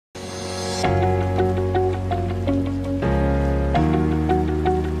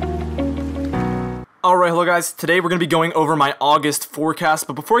Alright, hello guys. Today we're going to be going over my August forecast,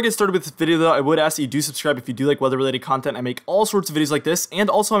 but before I get started with this video though, I would ask that you do subscribe if you do like weather-related content. I make all sorts of videos like this, and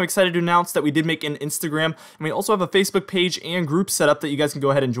also I'm excited to announce that we did make an Instagram, and we also have a Facebook page and group set up that you guys can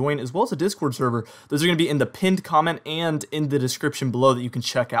go ahead and join, as well as a Discord server. Those are going to be in the pinned comment and in the description below that you can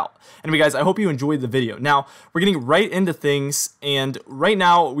check out. Anyway guys, I hope you enjoyed the video. Now, we're getting right into things, and right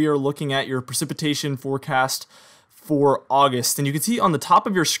now we are looking at your precipitation forecast for August, and you can see on the top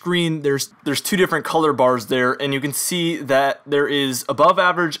of your screen there's two different color bars there, and you can see that there is above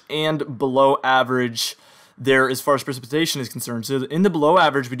average and below average there as far as precipitation is concerned. So in the below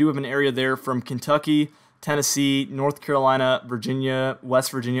average, we do have an area there from Kentucky, Tennessee, North Carolina, Virginia, West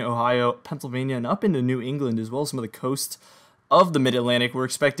Virginia, Ohio, Pennsylvania, and up into New England, as well as some of the coast of the Mid-Atlantic. We're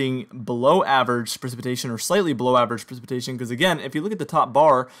expecting below average precipitation, or slightly below average precipitation, because again, if you look at the top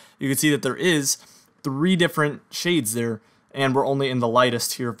bar, you can see that there is three different shades there, and we're only in the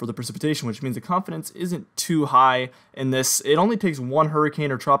lightest here for the precipitation, which means the confidence isn't too high in this. It only takes one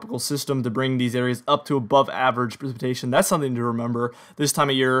hurricane or tropical system to bring these areas up to above average precipitation. That's something to remember. This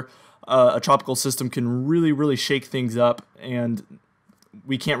time of year, a tropical system can really shake things up, and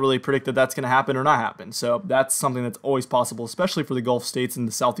we can't really predict that that's going to happen or not happen. So that's something that's always possible, especially for the Gulf states and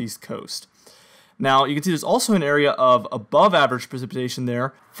the southeast coast. Now, you can see there's also an area of above average precipitation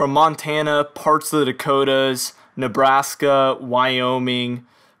there from Montana, parts of the Dakotas, Nebraska, Wyoming,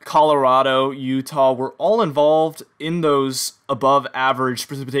 Colorado, Utah. We're all involved in those above average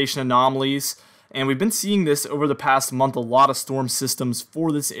precipitation anomalies, and we've been seeing this over the past month, a lot of storm systems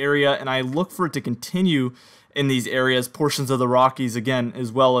for this area, and I look for it to continue in these areas, portions of the Rockies again,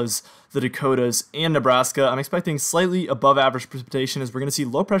 as well as the Dakotas and Nebraska. I'm expecting slightly above average precipitation as we're going to see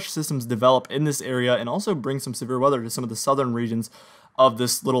low pressure systems develop in this area and also bring some severe weather to some of the southern regions of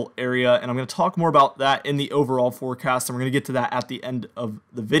this little area, and I'm going to talk more about that in the overall forecast, and we're going to get to that at the end of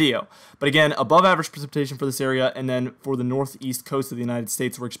the video. But again, above average precipitation for this area, and then for the northeast coast of the United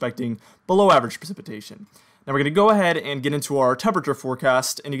States, we're expecting below average precipitation. Now we're going to go ahead and get into our temperature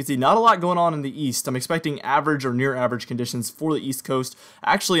forecast, and you can see not a lot going on in the east. I'm expecting average or near average conditions for the east coast.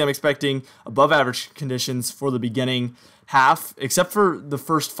 Actually, I'm expecting above average conditions for the beginning half, except for the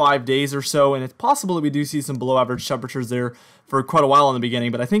first 5 days or so, and it's possible that we do see some below average temperatures there for quite a while in the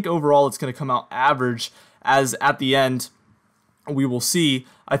beginning, but I think overall it's going to come out average, as at the end we will see.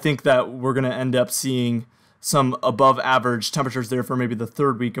 I think that we're going to end up seeing some above average temperatures there for maybe the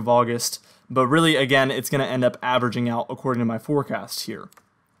third week of August. But really, again, it's going to end up averaging out according to my forecast here.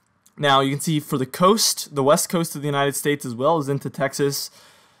 Now, you can see for the coast, the west coast of the United States, as well as into Texas,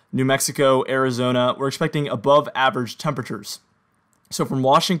 New Mexico, Arizona, we're expecting above average temperatures. So from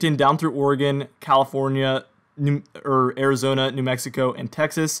Washington down through Oregon, California, Arizona, New Mexico, and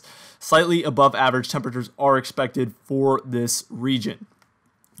Texas, slightly above average temperatures are expected for this region.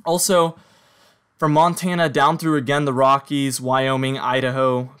 Also, from Montana down through, again, the Rockies, Wyoming,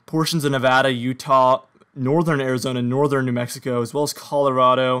 Idaho, portions of Nevada, Utah, northern Arizona, northern New Mexico, as well as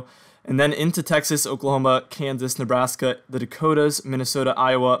Colorado, and then into Texas, Oklahoma, Kansas, Nebraska, the Dakotas, Minnesota,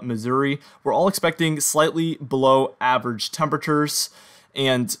 Iowa, Missouri. We're all expecting slightly below average temperatures,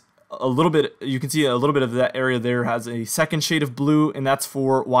 and a little bit, you can see a little bit of that area there has a second shade of blue, and that's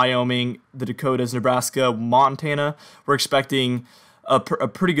for Wyoming, the Dakotas, Nebraska, Montana. We're expecting a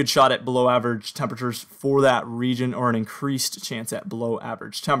pretty good shot at below average temperatures for that region, or an increased chance at below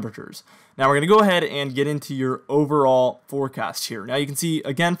average temperatures. Now we're going to go ahead and get into your overall forecast here. Now you can see,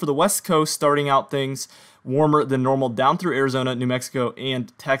 again, for the west coast, starting out things warmer than normal down through Arizona, New Mexico,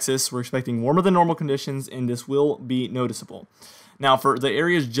 and Texas. We're expecting warmer than normal conditions, and this will be noticeable. Now for the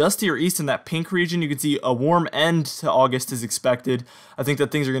areas just to your east in that pink region, you can see a warm end to August is expected. I think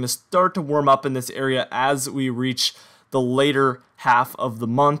that things are going to start to warm up in this area as we reach the later half of the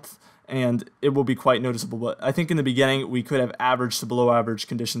month, and it will be quite noticeable. But I think in the beginning we could have average to below average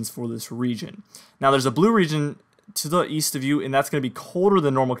conditions for this region. Now there's a blue region to the east of you, and that's going to be colder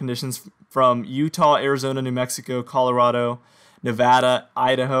than normal conditions from Utah, Arizona, New Mexico, Colorado, Nevada,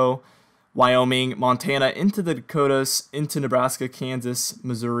 Idaho, Wyoming, Montana, into the Dakotas, into Nebraska, Kansas,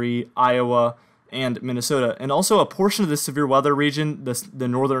 Missouri, Iowa, and Minnesota. And also a portion of this severe weather region, the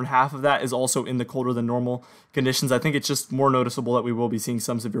northern half of that, is also in the colder than normal conditions. I think it's just more noticeable that we will be seeing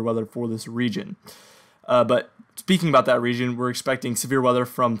some severe weather for this region. But speaking about that region, we're expecting severe weather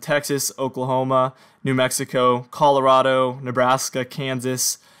from Texas, Oklahoma, New Mexico, Colorado, Nebraska,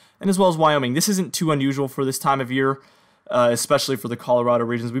 Kansas, and as well as Wyoming. This isn't too unusual for this time of year, especially for the Colorado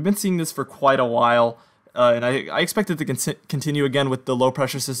regions. We've been seeing this for quite a while. And I expect it to continue again with the low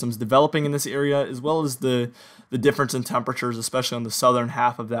pressure systems developing in this area, as well as the difference in temperatures, especially on the southern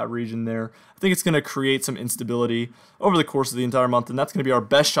half of that region there. I think it's going to create some instability over the course of the entire month, and that's going to be our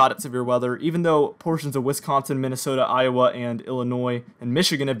best shot at severe weather, even though portions of Wisconsin, Minnesota, Iowa, and Illinois and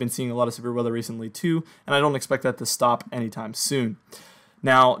Michigan have been seeing a lot of severe weather recently too, and I don't expect that to stop anytime soon.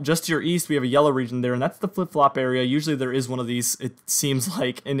 Now, just to your east, we have a yellow region there, and that's the flip-flop area. Usually there is one of these, it seems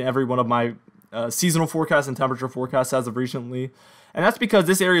like, in every one of my seasonal forecasts and temperature forecasts as of recently. And that's because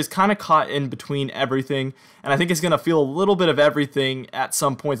this area is kind of caught in between everything, and I think it's going to feel a little bit of everything at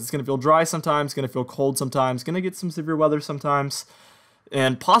some points. It's going to feel dry sometimes, it's going to feel cold sometimes, going to get some severe weather sometimes,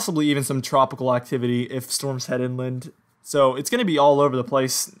 and possibly even some tropical activity if storms head inland. So it's going to be all over the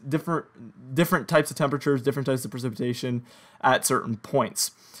place, different types of temperatures, different types of precipitation at certain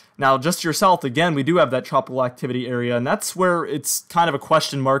points. Now, just to your south, again, we do have that tropical activity area, and that's where it's kind of a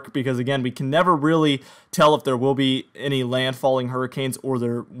question mark because, again, we can never really tell if there will be any landfalling hurricanes or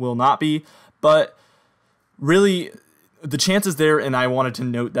there will not be. But really, the chances there, and I wanted to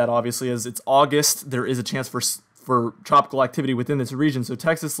note that obviously as it's August, there is a chance for tropical activity within this region. So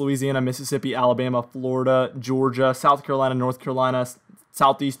Texas, Louisiana, Mississippi, Alabama, Florida, Georgia, South Carolina, North Carolina,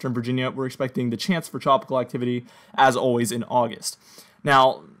 southeastern Virginia, we're expecting the chance for tropical activity as always in August.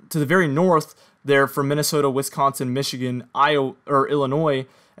 Now, to the very north there from Minnesota, Wisconsin, Michigan, Iowa, or Illinois,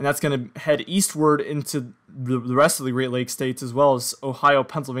 and that's going to head eastward into the rest of the Great Lakes states as well as Ohio,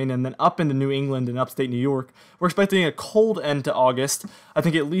 Pennsylvania, and then up into New England and upstate New York. We're expecting a cold end to August. I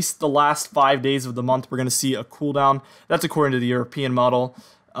think at least the last 5 days of the month we're going to see a cool down. That's according to the European model,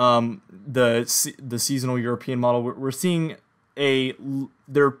 the seasonal European model. We're seeing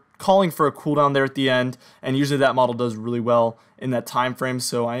they're calling for a cool down there at the end, and usually that model does really well in that time frame,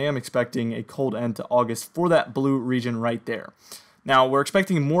 so I am expecting a cold end to August for that blue region right there. Now, we're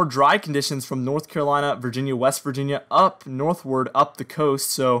expecting more dry conditions from North Carolina, Virginia, West Virginia, up northward, up the coast,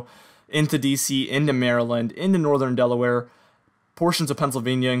 so into D.C., into Maryland, into northern Delaware, portions of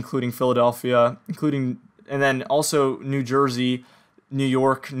Pennsylvania, including Philadelphia, and then also New Jersey, New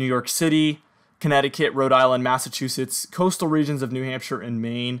York City, Connecticut, Rhode Island, Massachusetts, coastal regions of New Hampshire and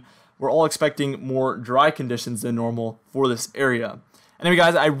Maine. We're all expecting more dry conditions than normal for this area. Anyway,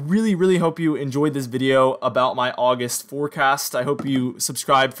 guys, I really hope you enjoyed this video about my August forecast. I hope you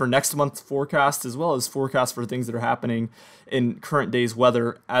subscribe for next month's forecast as well as forecasts for things that are happening in current day's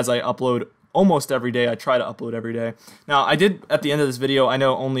weather as I upload almost every day. I try to upload every day. Now, I did, at the end of this video, I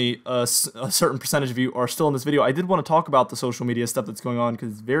know only a certain percentage of you are still in this video. I did want to talk about the social media stuff that's going on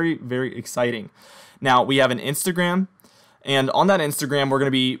because it's very exciting. Now, we have an Instagram, and on that Instagram, we're going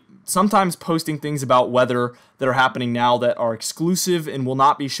to be sometimes posting things about weather that are happening now that are exclusive and will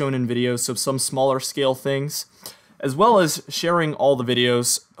not be shown in videos, so some smaller scale things, as well as sharing all the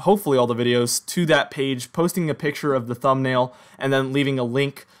videos, hopefully all the videos, to that page, posting a picture of the thumbnail, and then leaving a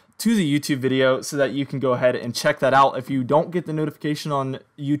link to the YouTube video so that you can go ahead and check that out. If you don't get the notification on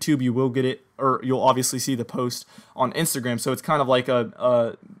YouTube, you will get it, or you'll obviously see the post on Instagram, so it's kind of like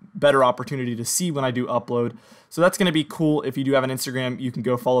a better opportunity to see when I do upload. So that's going to be cool. If you do have an Instagram, you can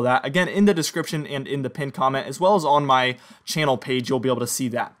go follow that. Again, in the description and in the pinned comment, as well as on my channel page, you'll be able to see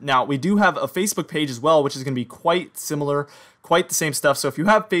that. Now, we do have a Facebook page as well, which is going to be quite similar, quite the same stuff. So if you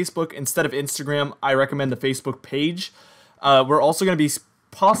have Facebook instead of Instagram, I recommend the Facebook page. We're also going to be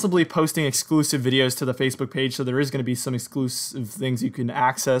possibly posting exclusive videos to the Facebook page, so there is going to be some exclusive things you can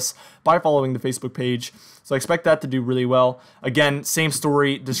access by following the Facebook page. So I expect that to do really well. Again, same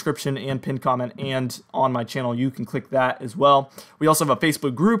story, description and pinned comment, and on my channel you can click that as well. We also have a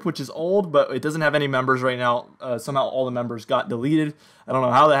Facebook group, which is old, but it doesn't have any members right now. Somehow all the members got deleted. I don't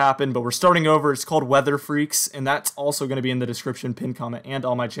know how that happened, but we're starting over. It's called Weather Freaks, and that's also going to be in the description, pinned comment, and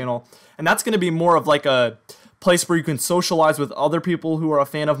on my channel. And that's going to be more of like a place where you can socialize with other people who are a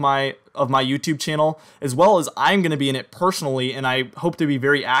fan of my YouTube channel, as well as I'm going to be in it personally, and I hope to be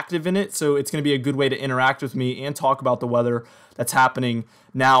very active in it, so it's going to be a good way to interact with me and talk about the weather that's happening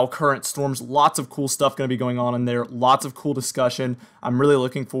now, current storms, lots of cool stuff going to be going on in there, lots of cool discussion. I'm really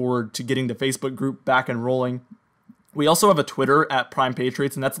looking forward to getting the Facebook group back and rolling. We also have a Twitter at Prime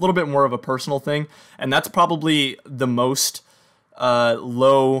Patriots, and that's a little bit more of a personal thing, and that's probably the most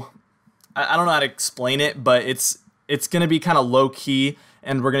low. I don't know how to explain it, but it's gonna be kind of low key,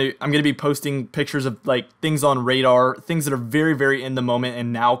 and I'm gonna be posting pictures of like things on radar, things that are very in the moment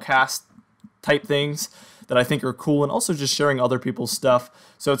and nowcast type things that I think are cool, and also just sharing other people's stuff.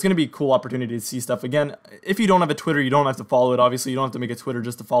 So it's gonna be a cool opportunity to see stuff. Again, if you don't have a Twitter, you don't have to follow it. Obviously, you don't have to make a Twitter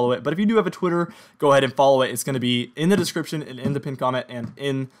just to follow it. But if you do have a Twitter, go ahead and follow it. It's gonna be in the description and in the pinned comment and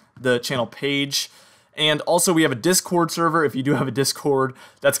in the channel page. And also we have a Discord server, if you do have a Discord,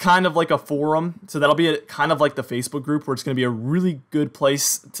 that's kind of like a forum. So that'll be kind of like the Facebook group, where it's going to be a really good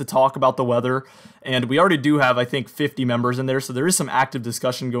place to talk about the weather. And we already do have, I think, 50 members in there, so there is some active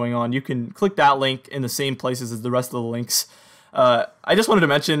discussion going on. You can click that link in the same places as the rest of the links. I just wanted to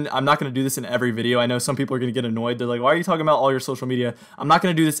mention, I'm not going to do this in every video. I know some people are going to get annoyed. They're like, why are you talking about all your social media? I'm not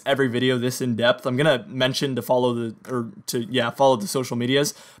going to do this every video this in depth. I'm going to mention to follow the social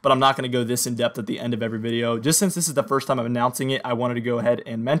medias, but I'm not going to go this in depth at the end of every video. Just since this is the first time I'm announcing it, I wanted to go ahead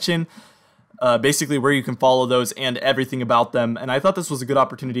and mention basically where you can follow those and everything about them, and I thought this was a good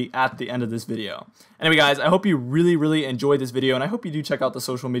opportunity at the end of this video. Anyway guys, I hope you really enjoyed this video, and I hope you do check out the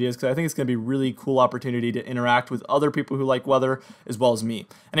social medias, because I think it's going to be a really cool opportunity to interact with other people who like weather as well as me.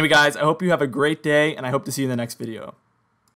 Anyway guys, I hope you have a great day, and I hope to see you in the next video.